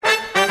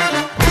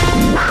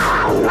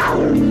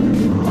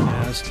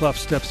as Clough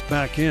steps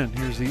back in.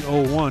 Here's the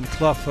 0-1.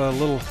 Clough, a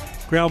little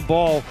ground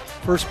ball.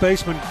 First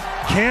baseman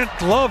can't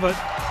glove it.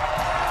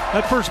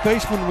 That first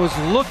baseman was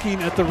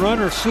looking at the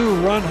runner, Sue,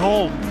 run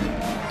home.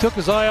 Took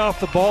his eye off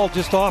the ball,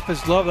 just off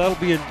his glove. That'll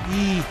be an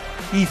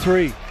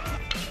E3.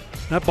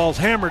 That ball's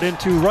hammered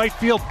into right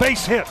field.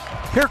 Base hit.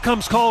 Here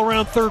comes call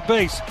around third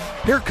base.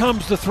 Here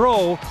comes the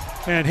throw,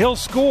 and he'll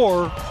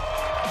score.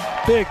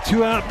 Big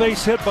two-out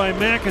base hit by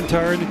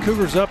McIntyre, and the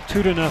Cougars up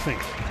 2-0.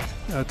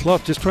 Clough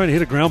just trying to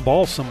hit a ground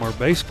ball somewhere,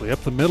 basically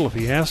up the middle if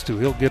he has to.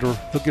 He'll get an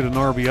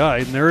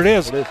RBI, and there it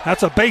is.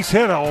 That's a base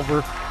hit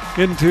over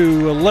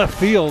into left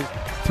field.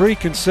 3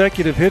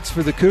 consecutive hits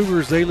for the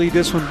Cougars. They lead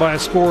this one by a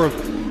score of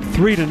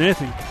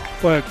 3-0.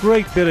 But a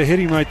great bit of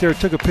hitting right there.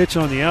 Took a pitch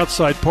on the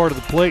outside part of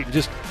the plate and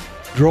just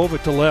drove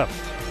it to left.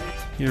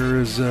 Here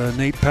is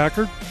Nate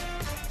Packard.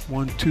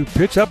 1-2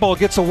 pitch. That ball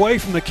gets away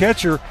from the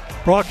catcher.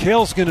 Brock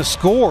Hale's going to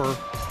score.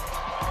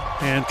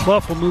 And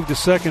Clough will move to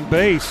second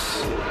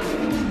base.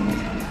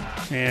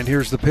 And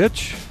here's the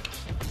pitch.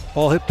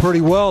 Ball hit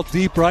pretty well.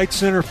 Deep right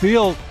center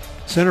field.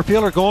 Center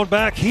fielder going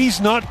back. He's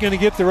not going to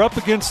get there, up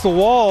against the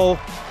wall.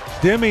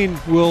 Deming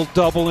will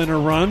double in a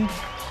run.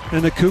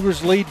 And the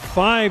Cougars lead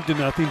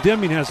 5-0.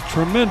 Deming has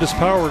tremendous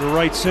power to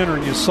right center,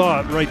 and you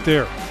saw it right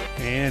there.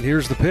 And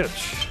here's the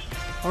pitch.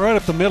 All right,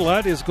 up the middle,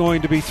 that is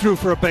going to be through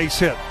for a base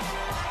hit.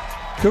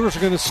 Cougars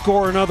are going to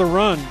score another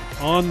run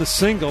on the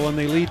single, and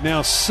they lead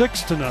now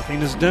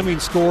 6-0 as Deming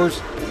scores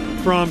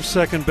from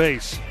second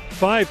base.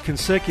 5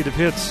 consecutive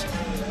hits.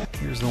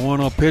 Here's the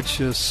 1-0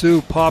 pitch.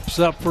 Sue pops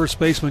up, first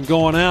baseman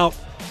going out.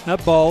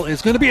 That ball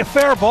is going to be a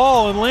fair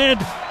ball and land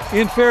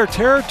in fair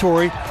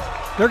territory.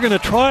 They're going to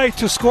try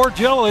to score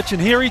Jelilich,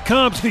 and here he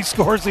comes. He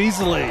scores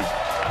easily.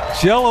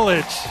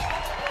 Jelilich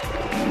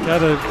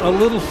got a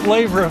little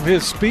flavor of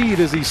his speed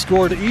as he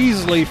scored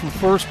easily from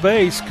first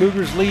base.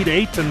 Cougars lead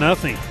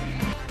 8-0.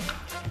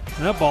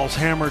 That ball's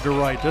hammered to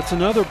right. That's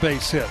another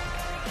base hit.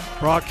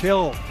 Brock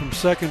Hill from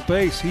second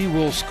base. He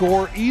will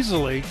score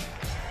easily.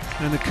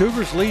 And the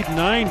Cougars lead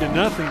 9-0.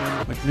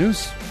 And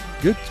McNew's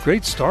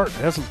great start.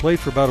 Hasn't played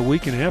for about a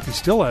week and a half. He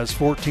still has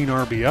 14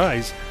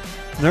 RBIs.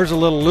 And there's a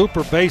little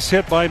looper base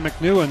hit by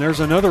McNew, and there's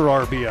another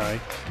RBI.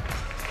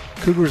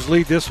 Cougars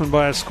lead this one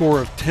by a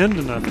score of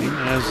 10-0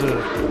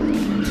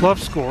 as Clough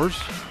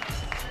scores.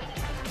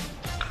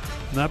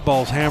 And that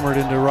ball's hammered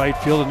into right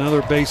field.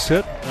 Another base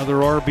hit, another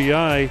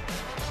RBI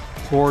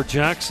for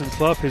Jackson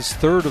Clough, his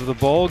third of the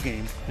ball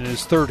game and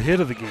his third hit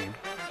of the game.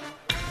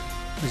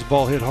 His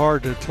ball hit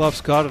hard.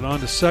 Clough's got it on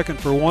to second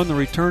for 1. The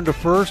return to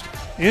first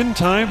in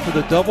time for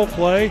the double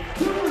play.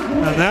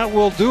 And that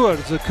will do it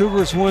as the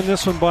Cougars win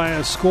this one by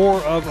a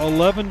score of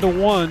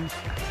 11-1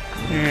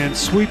 and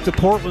sweep the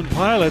Portland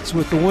Pilots.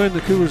 With the win,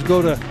 the Cougars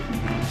go to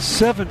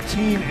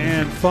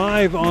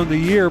 17-5 on the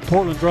year.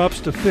 Portland drops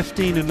to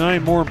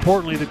 15-9. More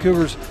importantly, the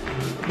Cougars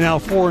now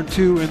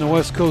 4-2 in the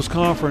West Coast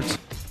Conference.